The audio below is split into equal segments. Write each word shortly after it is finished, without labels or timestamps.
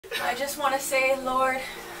I just want to say, Lord,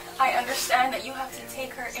 I understand that you have to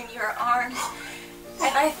take her in your arms.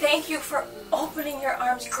 And I thank you for opening your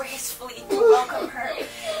arms gracefully to welcome her.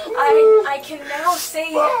 I can now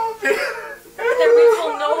say that Reafe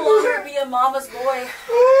will no longer be a mama's boy.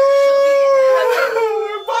 She'll be in heaven.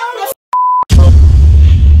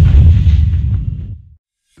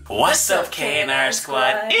 What's up, KNR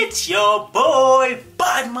Squad? It's your boy,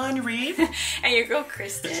 Badman Reafe. And your girl,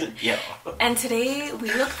 Kristen. Yo. And today,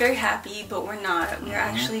 we look very happy, but we're not. We're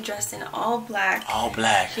actually dressed in all black. All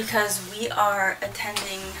black. Because we are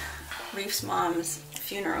attending Reafe's mom's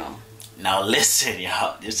funeral. Now listen,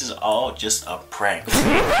 y'all. This is all just a prank.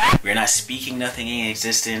 We're not speaking nothing in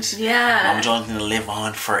existence. Yeah. Mama John's gonna live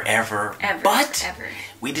on forever. But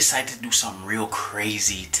we decided to do something real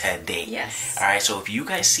crazy today. Yes. Alright, so if you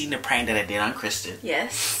guys seen the prank that I did on Kristen.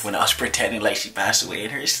 Yes. When I was pretending like she passed away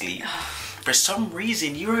in her sleep. For some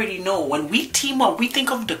reason, you already know, when we team up, we think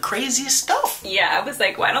of the craziest stuff. Yeah, I was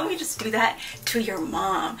like, why don't we just do that to your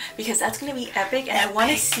mom? Because that's going to be epic, and I want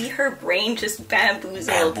to see her brain just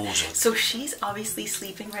bamboozled. So she's obviously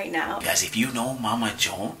sleeping right now. Guys, if you know Mama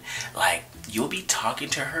Joan, like, you'll be talking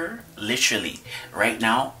to her, literally, right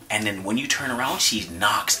now, and then when you turn around, she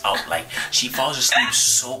knocks out. Like, she falls asleep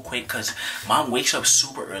so quick, because Mom wakes up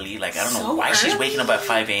super early. Like, I don't know why she's waking up at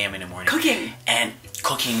 5 a.m. in the morning.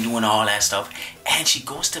 Cooking, doing all that stuff, and she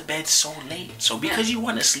goes to bed so late. So because you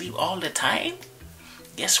want to sleep all the time,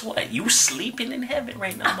 guess what? You sleeping in heaven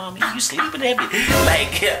right now, mommy. You sleeping in heaven.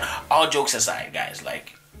 Like, all jokes aside, guys,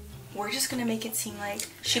 like, we're just gonna make it seem like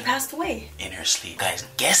she passed away in her sleep. Guys,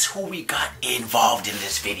 guess who we got involved in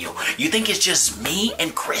this video? You think it's just me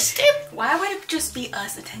and Kristen? Why would it just be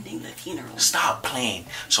us attending the funeral? Stop playing.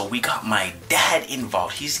 So we got my dad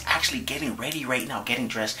involved. He's actually getting ready right now, getting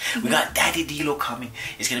dressed. We got Daddy Dilo coming.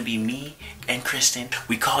 It's gonna be me and Kristen.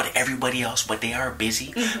 We called everybody else, but they are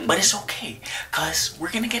busy. But it's okay, cause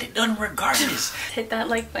we're gonna get it done regardless. Hit that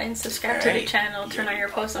like button, subscribe to the channel, turn on your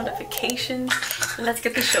post notifications. Let's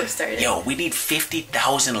get the show started. Yo, we need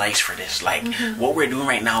 50,000 likes for this. Like, what we're doing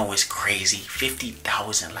right now is crazy.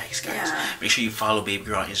 50,000 likes, guys. Yeah. Make sure you follow Baby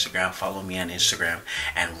Girl on Instagram. Follow me on Instagram.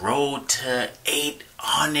 And road to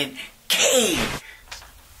 800K.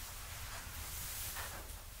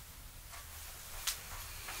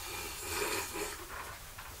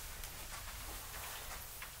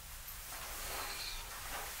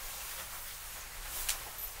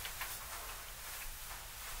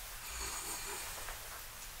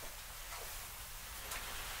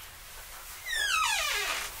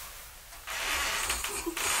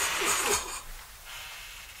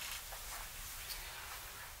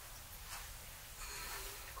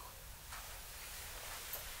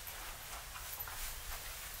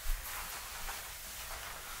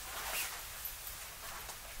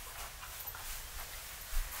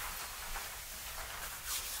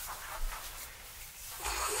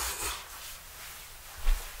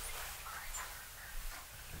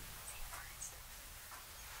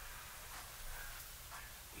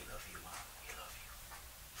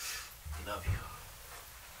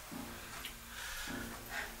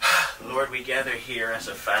 Lord, we gather here as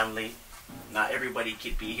a family. Not everybody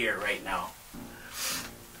could be here right now.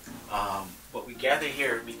 But we gather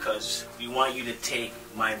here because we want you to take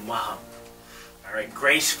my mom, alright,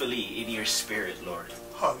 gracefully in your spirit, Lord.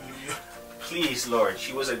 Hallelujah. Please, Lord.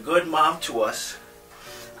 She was a good mom to us.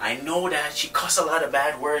 I know that she cussed a lot of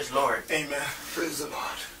bad words, Lord. Amen. Praise the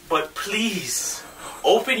Lord. But please,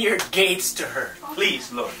 open your gates to her.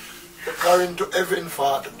 Please, Lord. According to heaven,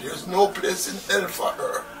 Father, there's no place in hell for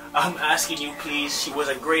her. I'm asking you, please. She was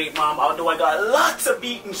a great mom, although I got lots of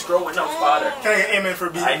beatings growing up, Father. Can I get amen for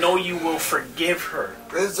beating? I know you will forgive her.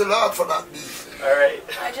 Praise the Lord for that beating. Alright.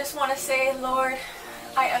 I just want to say, Lord,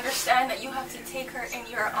 I understand that you have to take her in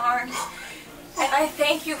your arms. And I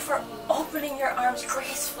thank you for opening your arms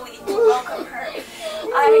gracefully to welcome her.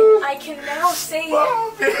 I can now say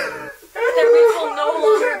that Reafe will no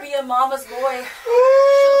longer be a mama's boy.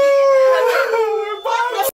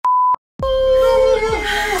 She'll be in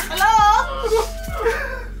heaven. Hello?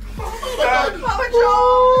 Mama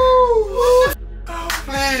Joan!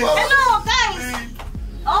 Please. Hello, guys!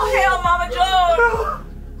 Oh, hell, Mama Joan!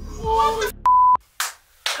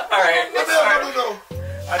 Alright, What are you going to do?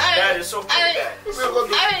 Dad, it's okay, Dad. What are you going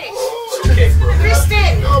to do? It's okay, bro.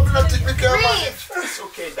 Kristen! No, I'm not taking care of manage. It's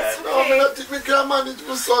okay, Dad. No, I'm not taking care of manage,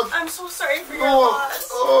 my son. I'm so sorry for your No. loss.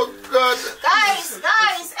 Oh, God. Guys!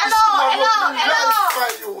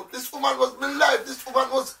 Hello! This woman was my life. This woman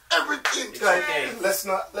was everything. Okay. Let's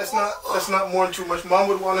not mourn too much. Mom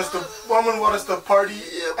would want us to party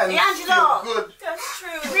and feel good. That's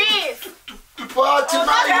true. Reafe! To party, Oh,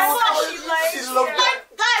 man. that's what she likes. She loved that.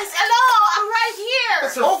 Guys,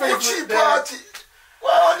 favorite dad. party.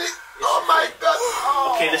 Oh my God.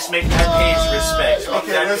 Okay, let's make that page respect.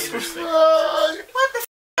 Okay, let's respect. What the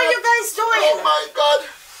are you guys doing? Oh my God.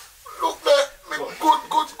 Look there.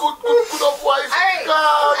 Good of wife.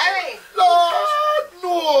 God. Lord,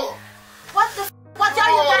 no. What are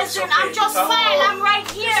you guys doing? I'm just fine. I'm right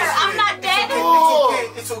here. I'm not dead.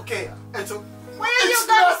 It's okay. Where are you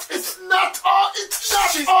guys? It's not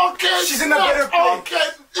okay. She's in a better place. Okay.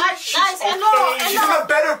 Guys, hello. She's in a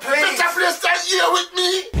better place. Better place than here with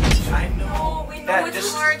me. I know. We know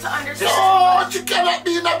it's hard to understand. Oh, she cannot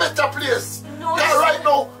be in a better place. No, Yeah, right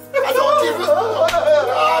now. I don't even.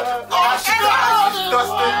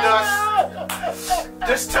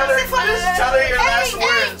 Just tell her your last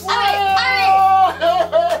words. What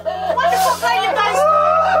the fuck are you guys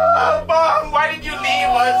doing? Mom, why did you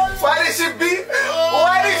leave us? Why did she beat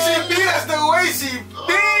us the way she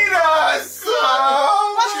beat us?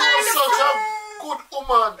 She's such a good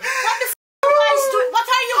woman. What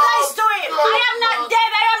are you guys doing? I am not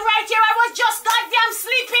dead. I am right here. I was just goddamn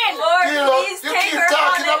sleeping. Lord, You please you take keep her.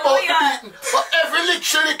 talking about the Hallelujah. beating, but every lick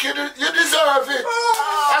she lick, you deserve it.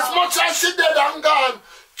 As much as she dead and gone,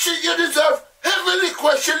 you deserve every lick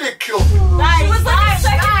where she lick you. She was like a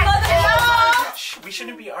second mother. We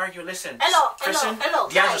shouldn't be arguing. Listen, Hello, Kristen, hello,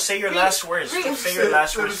 D'Angelo, guys. say your last words. Say your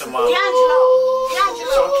last words to Mom. D'Angelo.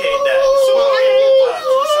 It's okay, Dad. It's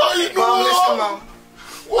okay. Mom, listen, Mom.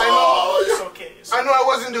 It's okay. I know I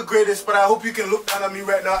wasn't the greatest, but I hope you can look down at me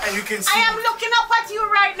right now and you can see. I am looking up at you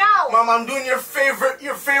right now. Mom, I'm doing your favorite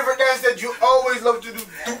dance that you always love to do.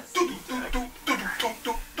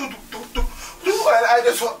 And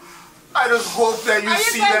I just hope that you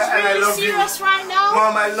see that, and I love you. Are you guys really serious right now?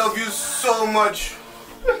 Mom, I love you so much.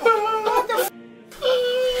 I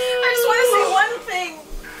just want to say one thing.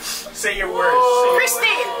 Say your words.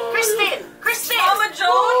 Kristen. Mama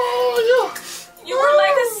Joan, you were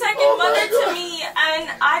like a second mother to me, and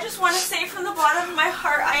I just want to say from the bottom of my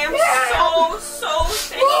heart, I am so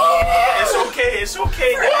thankful. It's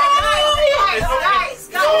okay. Guys.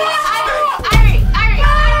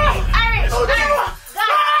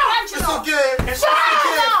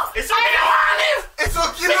 It's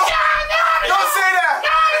okay. Don't say that.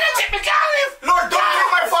 Lord, don't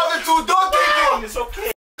take my father too. Don't take him. It's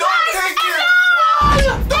okay. Don't take him.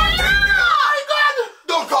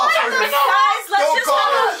 Don't call for him. Guys, Don't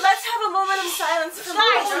call him. let's have a moment of silence for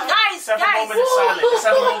Guys. Let's have a moment of silence. Let's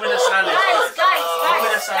have a moment of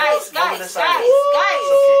silence. Guys.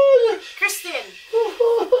 Kristen.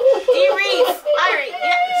 Reafe.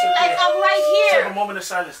 I'm right Let's here. have a moment of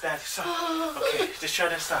silence, Dad. Okay, just try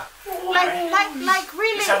to stop. Like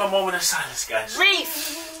really. Let's have a moment of silence, guys.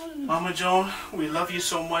 Reafe. Mama Joan, we love you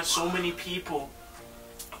so much. So many people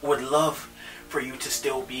would love for you to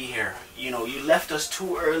still be here. You know, you left us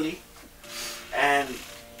too early, and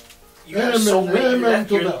you have so many.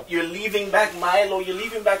 You're leaving back Milo. You're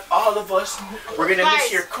leaving back all of us. We're gonna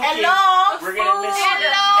miss your cooking. Hello. We're gonna miss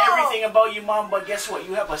everything about you, Mom. But guess what?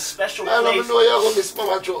 You have a special I place. know you're going to miss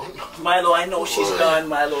Mama Joan. Milo, I know she's gone.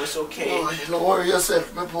 Milo, it's okay. Don't worry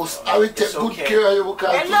yourself, my boss. I will take good care of you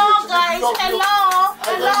because Hello, guys. Hello. I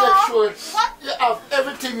will make sure you have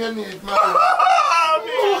everything you need, man. I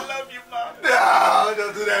love you, Mom. No,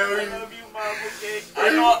 don't do that. I love you, Mom. Okay. I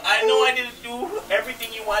know I didn't do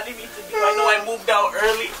everything you wanted me to do. I know I moved out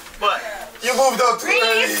early, but You moved out too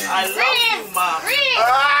early. I love you, Mom.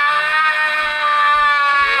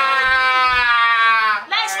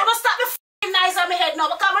 Nice, I'm gonna stop the f***ing nice on my head now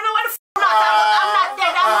because I know where the I'm not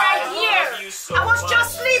dead, I'm right here. I was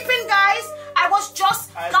just sleeping, guys. I was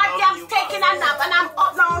just goddamn taking a nap and I'm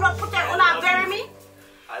up now. I'm gonna put that on and bury me.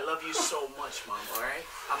 I love you so much, Mom, alright?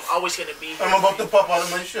 I'm always gonna be here. I'm about to pop out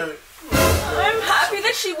of my shirt. I'm happy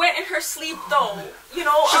that she went in her sleep, though. You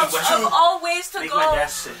know, of all ways to Make go. my dad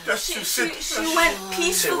sit. Just to sit. She went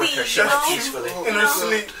peacefully, Sit with her. She you went know? peacefully. In her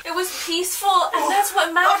sleep. It was peaceful, and that's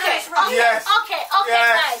what matters, right? Yes. Okay,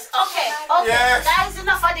 Yes. guys. Okay. Yes. That is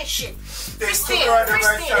enough of this shit. Kristen,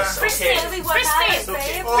 Kristen, Kristen, Really what matters,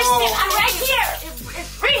 babe. Kristen, I'm right here.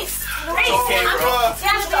 Reafe. okay, bro.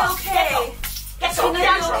 Okay. Get okay,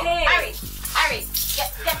 up. okay. Ari, get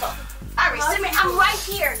up. Ari, see me, I'm right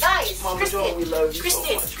here, guys. Mama Joan, we love you so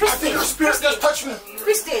Kristen, much. I think her spirit just touched me.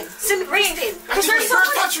 Kristen, see me, Kristen. I think her spirit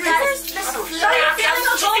touched me. Listen.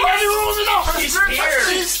 She's here.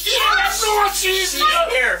 She's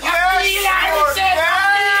here.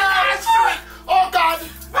 Oh God!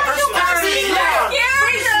 Her spirit is here.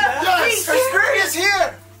 Yes! Her spirit is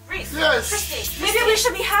here. Reafe. Yes! Kristen. Maybe we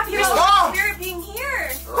should be happy about Mom. the spirit being here.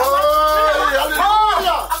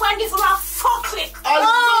 Hallelujah! I want to give her a fuck lick.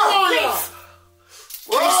 Hallelujah!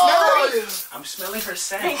 Can you smell it? I'm smelling her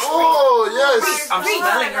scent. Oh, yes. I'm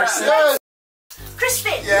smelling her scent. Yes.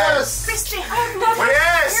 Kristen. Yes. Kristen.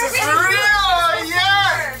 Yes, it's real.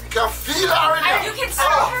 Yes. You can feel her in You there. can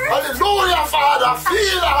smell her. Hallelujah, Father.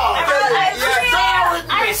 Feel her. Bear with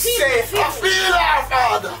me. I feel her,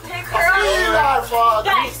 Father. Take I her feel out. her, Father.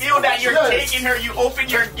 Guys, Feel that you're Yes. taking her. You open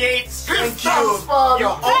your gates. Give thanks, Father. You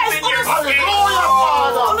open your Hallelujah, gates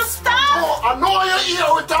Father. understand? Oh, I know you're here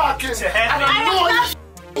we're talking. to heaven. I am not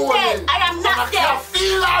dead. I am I not can dead.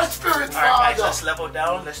 feel our spirit, All right, guys, Father. let's level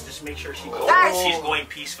down. Let's just make sure she goes. Guys. She's going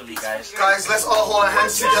peacefully, guys. Guys, let's all hold our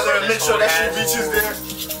hands together and make sure that she reaches there.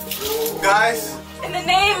 Guys, In the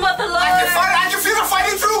name of the Lord. I can feel her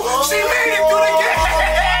fighting through. She made it through the gate.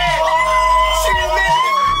 She made it.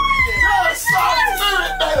 Yes,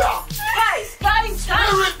 spirit there. Guys.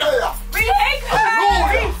 Spirit there. Retake her.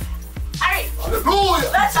 Hallelujah. Ari. Hallelujah.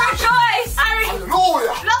 Let's rejoice. Ari.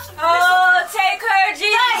 Hallelujah. Look. Oh, take her,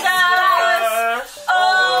 Jesus.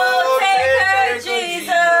 Oh, take her,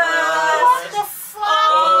 Jesus. What the fuck?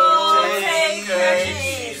 Oh, take her,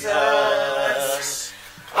 Jesus.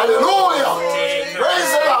 Hallelujah.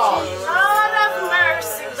 Praise the Lord. Lord of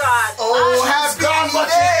mercy, God. Oh, happy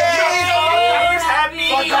days. Happy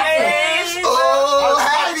days. Oh,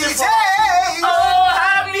 happy days. Oh,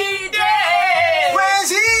 happy day. When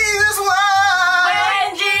Jesus was. When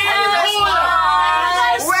Jesus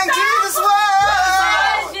was. When Jesus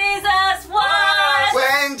was. When Jesus was.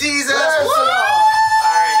 When Jesus Praise the was. Lord.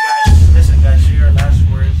 Alright, guys. Listen, guys. Share your last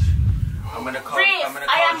words. I'm gonna call. Reafe, I'm gonna I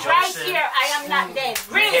call am right Joseph. here. I am not dead.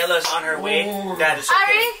 Reafe. Hayla's on her way. That is okay.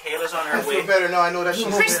 Ari? Hayla's on her I feel way. better now. I know that she's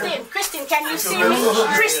Kristen, can you see better. me?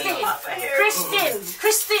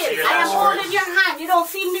 Kristen, I am holding your hand. You don't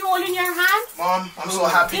feel me holding your hand? Mom, I'm so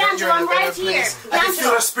happy that you're in a D'Angelo, I'm better right here. place. I can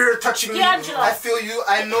feel her spirit touching me. D'Angelo. I feel you.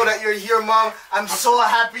 I know that you're here, Mom. I'm so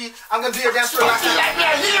happy. I'm gonna be your dance for last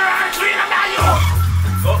time.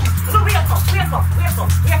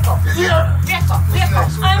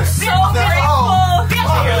 I'm so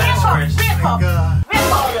grateful.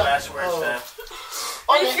 Your last words, man.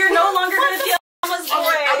 If you're no longer going to be a mama's I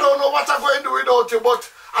boy. don't know what I'm going to do without you, but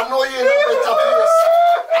I know you're in a better place.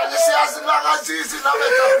 And you see, as long as he's in a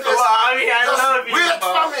better place, I just love you. wait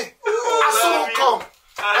for me. I soon come.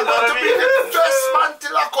 I'm going to be the best man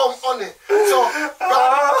till I come, honey. So,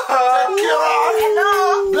 God, take care of her.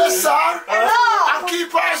 Hello. Bless her. Hello. And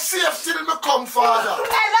keep her safe till me come, Father.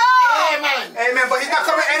 Hello. Amen. Amen. But he's not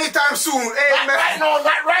coming anytime soon. Not right Amen. now,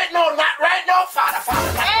 not right now, not right now, Father,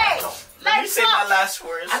 Father. Not Hey. right now. Let me Let's say my go. last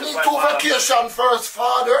words. I to need my to mom. vacation first,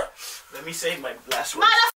 Father. Let me say my last words.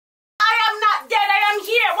 I am not dead. I am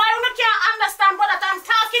here. Why you can't understand, brother? that I'm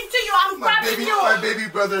talking to you? I'm grabbing you. My baby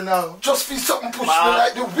brother now. Just feel something push Ma. me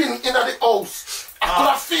like the wind in the house. I could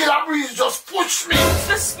have feel a breeze just push me. It's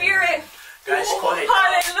the spirit. Guys, quiet down.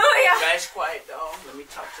 Hallelujah. Guys, quiet down. Let me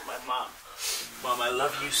talk to my mom. Mom, I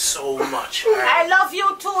love you so much. I love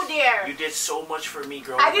you too, dear. You did so much for me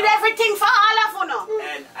growing I did up. everything for all of you now.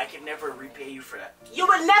 And I can never repay you for that. You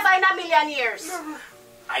will never in a million years.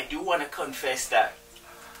 I do want to confess that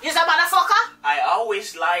You's a motherfucker? I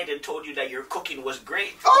always lied and told you that your cooking was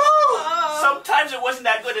great. Oh. Sometimes it wasn't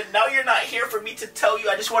that good, and now you're not here for me to tell you.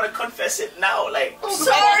 I just want to confess it now. Like, So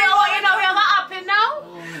you know what happened now?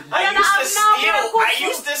 I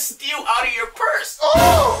used to steal out of your purse.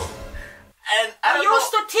 Oh! And I don't You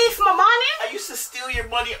used to thief my money? I used to steal your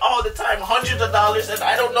money all the time, hundreds of dollars, and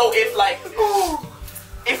I don't know if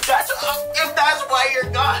if that's why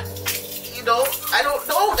you're gone. You know, I don't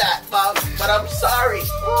know that, Mom, but I'm sorry.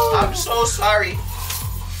 I'm so sorry.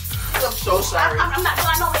 I'm so sorry. I'm not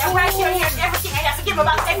going nowhere. I'm right here. Here's everything I have to give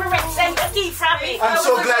about cigarettes and the thief from me. I'm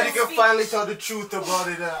so glad you can finally tell the truth about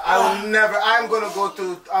it. I will never. I'm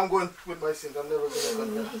going with my sins. I'm never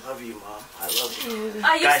going to. I love you, Mom. I love you.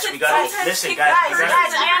 I used Guys, to we gotta sometimes listen, kick guys. back We Guys,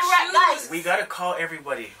 gotta, I am right, guys. we gotta call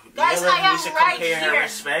everybody. Guys, Nayla I am needs to come right pay her here.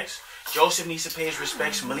 respects. Joseph needs to pay his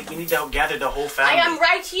respects. Malik, we need to gather the whole I family. am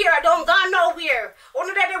right here. I don't go nowhere.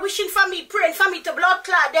 Only that they're wishing for me, praying for me to blood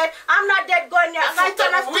clot dead. I'm not dead going there. I'm not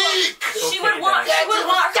gonna Weak! She would want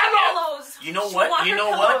her pillows. You know She what? want You her know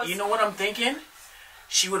what? pillows. You know what I'm thinking?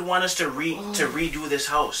 She would want us to redo this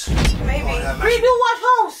house. Maybe. redo what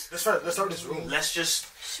house? Let's start this room. Let's just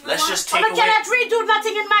I take away. cannot redo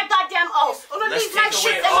nothing in my goddamn house. Only Let's leave my take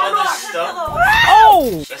away shit all alone. this stuff.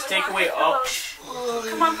 Oh! Let's take away all.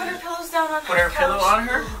 Come on, put her pillows down on Put her pillow on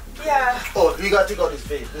her. Yeah. Oh, we gotta take out this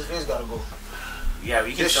vase. This vase gotta go. Yeah,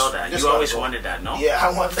 we can This- sell that. this You always gotta go. wanted that, no? Yeah,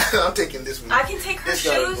 I want that. I'm taking this one. I can take her This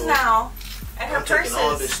gotta shoes go. now. And her I'm taking all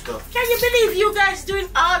purses. this stuff. Can you believe you guys doing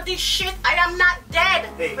all this shit? I am not dead.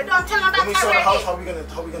 Hey, but don't tell them When we that sell the house, already.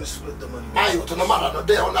 how we gonna split the money? My youth, no matter no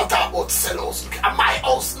day, I'm not talking about sell house. Look at my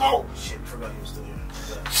house now. Shit, forgot you was still here.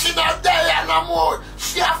 she not there no more.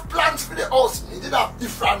 She have plans for the house. Me did have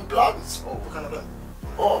different plans. Oh, what kind of plan?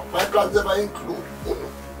 Oh, my plans never include Uno.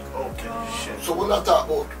 Okay, shit. So we're not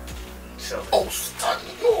talking about house.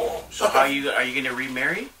 No. So are you gonna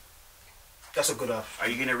remarry? That's a good option. Are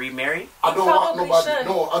you gonna remarry? I don't want Probably nobody. should.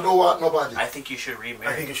 No, I don't want nobody. I think you should remarry.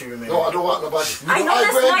 I think you should remain. No, I don't want nobody. I know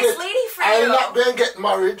that's a nice lady for you. I'm not going to get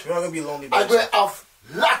married. You're not gonna be lonely. I'm going to have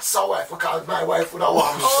lots of wife because my wife would have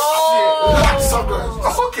want me. Oh. Lots of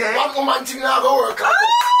girls. Okay. One woman thing not going to work.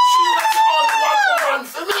 She was the only one woman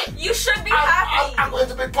for me. You should be happy. I'm going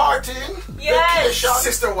to be partying. Yes. Vacation.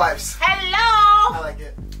 Sister wives. Hello. I like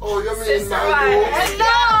it. Oh, you mean Sister my wife. lord?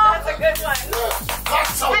 Hello. That's a good one.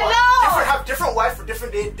 Lots of wife. Hello. Have different wife for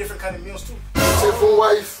different day, different kind of meals too. Seven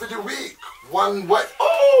wife for the week. One wife.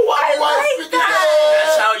 Oh, one wife like for the that. day.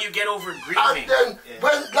 That's how you get over grieving. And then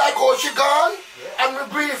when like oh she gone and we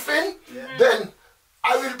briefing, then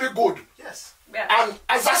I will be good. Yes. Yeah. And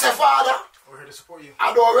as I say, Father, We're here to support you.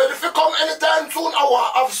 I don't ready to come anytime soon. I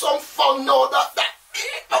want to have some fun now that.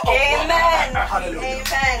 Amen. Hallelujah.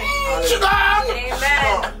 Amen. She gone.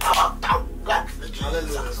 Amen.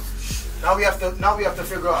 Hallelujah. Now we have to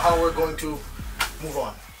figure out how we're going to move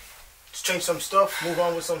on. Let's change some stuff, move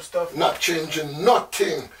on with some stuff. Not changing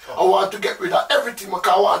nothing. I want to get rid of everything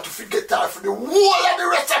because I want to forget that for the whole of the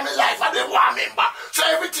rest of my life. I don't want to remember. So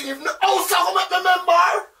everything, if the house I make me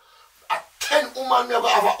remember, at 10 woman, me have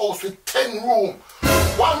a house with 10 room.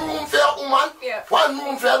 One room for a woman, one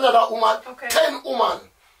room for another woman, 10 woman.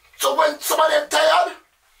 So when somebody is tired,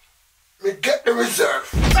 me get the reserve.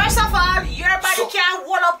 First of all, your body can't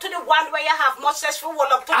hold up to the one where you have much less for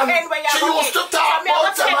hold up to 10 where you have. She used to talk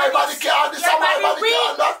about my body can't this and my body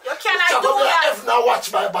can't that. You cannot do that. If now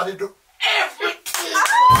watch my body do everything.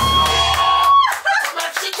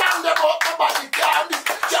 She can't about my body can't this.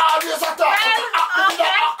 She always a talk.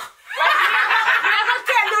 I will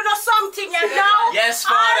tell you know something, you know? Yes,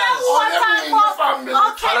 Father. All I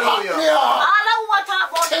want to talk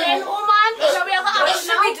about 10 woman. What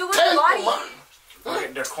should we do with the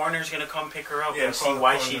body? The coroner's gonna come pick her up Yeah, and see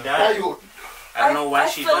why she died. You? I don't know why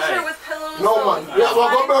she filled her died. with pillows. No so man, we are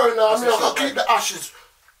going to burn her. We are That's going to keep the ashes.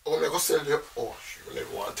 Oh, we are going to sell them. Oh, she will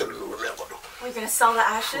never want to tell you what we are going to do. We're gonna sell the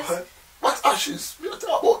ashes. What ashes? We are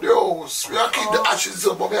talking about the house. We are keep the ashes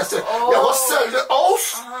up, but we are saying we are going to sell the house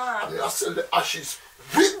and we are sell the ashes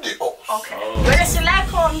with the house. Okay. But it's like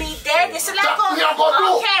how me dead. It's like how me a go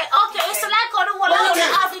do. Okay. It's like how the one What you I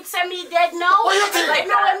think? have it say me dead now. What you think? Like,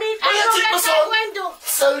 know what I mean? What you think, my What son? I'm going to do.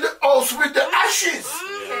 Sell the house with the ashes.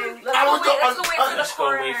 Okay. I will go Let's go wait for the Let's go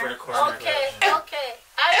wait for the coroner. coroner. Okay.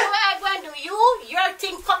 I know what I'm going to do. Your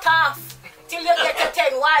thing cut off till you get your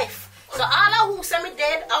 10 wife. So all of who say me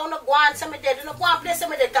dead, I wanna go and say me dead. You know, go and play say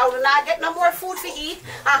me dead. I will not get no more food to eat.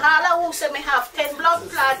 And all of who say me have 10 blood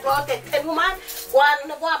clot, go get 10 woman. Go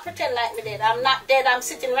and pretend like me dead. I'm not dead. I'm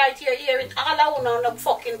sitting right here hearing all of who know the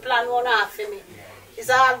fucking plan one half for me. It's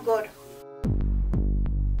all good.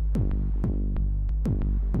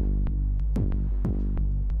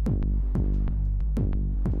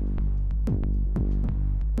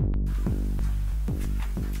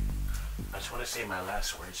 I just want to say my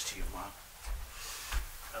last words to you, Mom.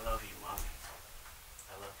 I love you, Mommy.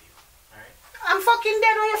 I love you. Alright? I'm fucking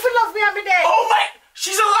dead when you feel love me, I'll be dead. Oh my!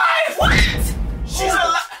 She's alive! What? She's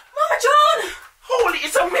alive! Mama John! Holy,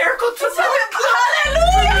 it's a miracle to me!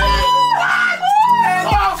 Hallelujah!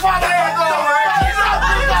 Oh, Father,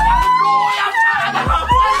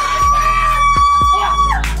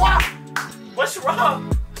 What's wrong?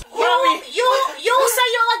 You say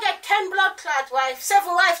you will get 10 blood clot wife, 7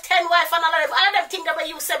 wife, 10 wife, and all of them things that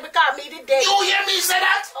you said because me the day. you hear me say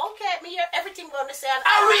that? Okay, me hear everything wanna say. And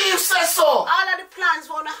I really say so. all of the plans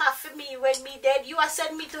wanna have for me when me dead. You are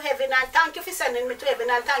send me to heaven, and thank you for sending me to heaven,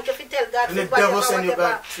 and thank you for tell God. And the for whatever, devil send you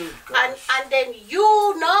whatever. back too. And then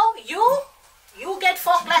you know you get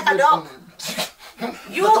fucked like a dog.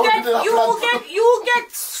 You get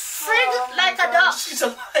frig like a dog. She's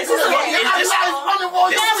alive. This is You're alive on the wall.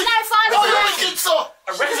 There's life on the No, you ground. wicked, so.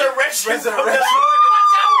 A resurrection. Resurrection.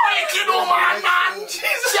 What's a wicked woman, man?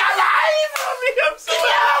 She's alive. I'm so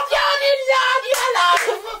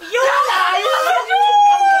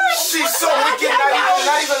She's so wicked,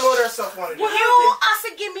 not even Lord herself wanted it. You have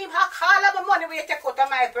to give me all of the money we take out of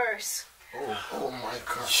my purse. Oh my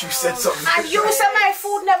God. You said something. And you say my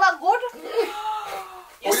food never good?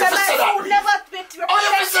 You Oh, say you my said that. food never bit. Oh,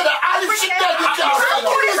 you said that Olive she dead, you can't say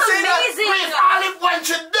that. It's amazing. With Olive when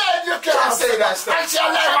she dead, you can't say that. And she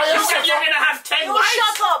alive, and You you said you're gonna have 10 You wives.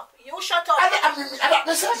 shut up. You shut up.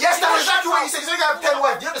 Yes, that was exactly what you said. You said you have 10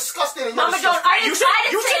 wives. You're disgusting. And you're Mama John, I You didn't said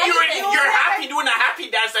say anything. you're happy doing a happy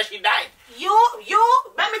dance that she died.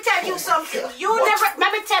 let me tell you something.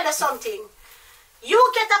 Let me tell you something.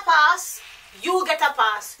 You get a pass. You get a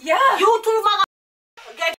pass. Yeah. You two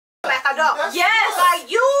get like a dog. Yes. Like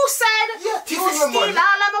you said, you steal all of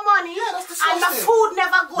my money, and the food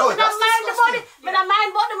never good. No, I that's mind the money. disgusting. I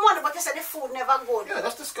mind about the money, but you said the food never good. Yeah,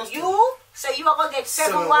 that's disgusting. You say you are gonna get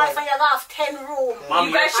 7 wives and you're gonna have 10 rooms. Mom,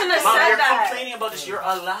 You guys shouldn't have Mom, said you're that. complaining about this. You're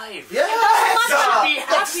alive. Yeah. Be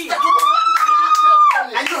happy.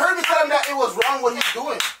 And you heard me tell him that it was wrong what he's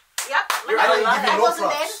doing. Yep. You're I didn't alive. give you I no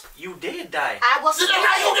wasn't props. You did die. I was. You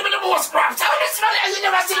give me the most props. Tell me this money and you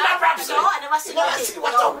never see my props. No, I never seen anything.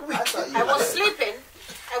 What No. a wicked. I was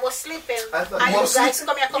sleeping. I thought And you you were guys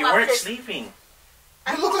come here, come You back. weren't sleeping.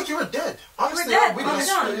 You look like you were dead. Honestly, dead. we Oh, didn't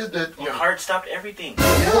no. You did. Your heart stopped everything. Yeah,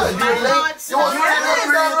 My you're late. heart You wasn't That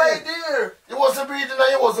right breathing. there. You wasn't breathing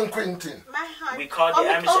and you wasn't Quentin. My heart. We called the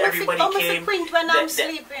ambulance. Everybody came. When I'm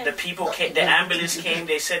sleeping. The people came. The ambulance came.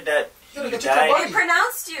 They said that You you gotta get your died. body. They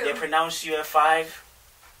pronounced you. They pronounced you at 5.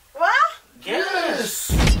 What?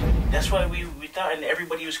 Yes. That's why we thought, and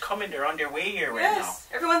everybody was coming. They're on their way here right now. Yes.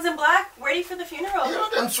 Everyone's in black, ready for the funeral. You know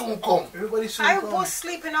them soon come. Everybody soon I come. was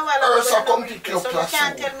sleeping a while ago. Ursa, when I come was pick your sleeping, so you plus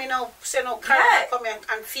can't soon. tell me no, say no car Yeah. come here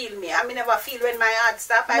and feel me. I mean, never feel when my heart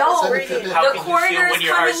stop. I No. was Send it breathing. to them. How The can you feel coroner is when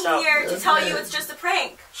your heart coming stopped? here to tell you it's just a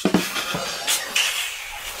prank.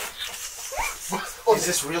 Is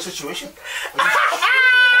this real situation?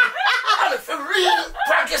 For real?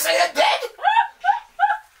 Frankie say you're dead?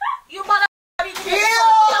 You mother.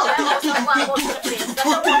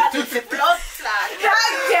 Blood flag.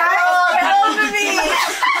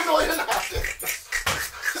 No, you're not dead.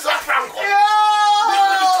 It's a Franco. I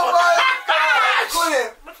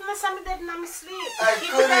couldn't. But when I saw me dead in my sleep, I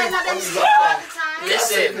people die in them couldn't. sleep all the time.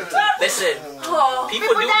 Listen. Oh. People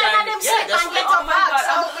People do die in die. them Yeah, sleep that's and what. get Oh up my back. God,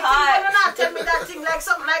 So I'm if hot. you not tell me that thing like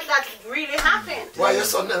something like that really happened. Why your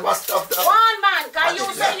son never stop that? One man, cause you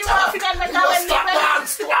say you have to tell me that when Stop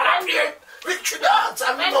dance to all of you. Victory dance.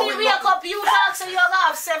 I mean, we wake up, you talk so you're gonna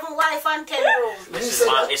have 7 wives and 10 rooms. Listen,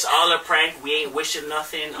 Mom, it's all a prank. We ain't wishing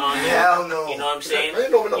nothing on you. Hell no. You know what I'm saying? I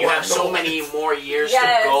know, You have so many more years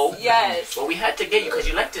Yes, to go. yes. But we had to get you because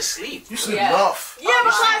you like to sleep. You sleep Yeah. enough. Yeah, you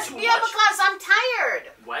because sleep too much. I'm tired.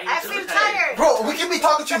 Why you I so feel tired? tired. Bro, we can be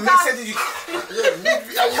talking to you mid-sentence. You...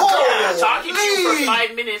 Yeah, talking to you Leave. for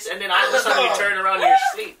 5 minutes and then all of a sudden you turn around and you're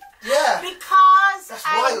asleep. Yeah. Because That's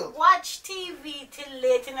I wild. watch TV till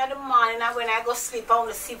late in the morning, and when I go sleep, I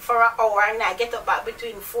only sleep for an hour, and I get up at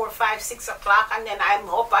between 4, 5, 6 o'clock, and then I'm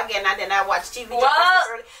up again, and then I watch TV just Well, as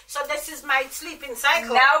early. So this is my sleeping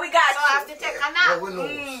cycle. Now we got so I have to take a nap. We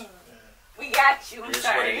know. We got you. I'm It is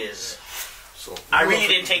what it sorry. is. So, I really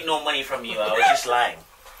didn't take no money from you. I was just lying.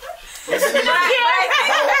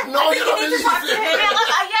 no, you don't believe it.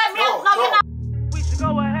 No. We should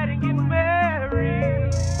go ahead and get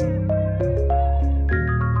married.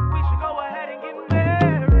 We should go ahead and get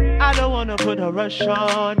married. I don't wanna put a rush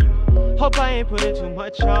on you. Hope I ain't putting too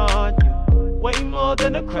much on you. Way more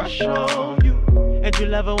than a crush on you. And you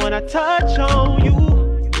love it when I touch on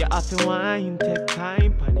you. You often wine, take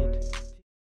time on it.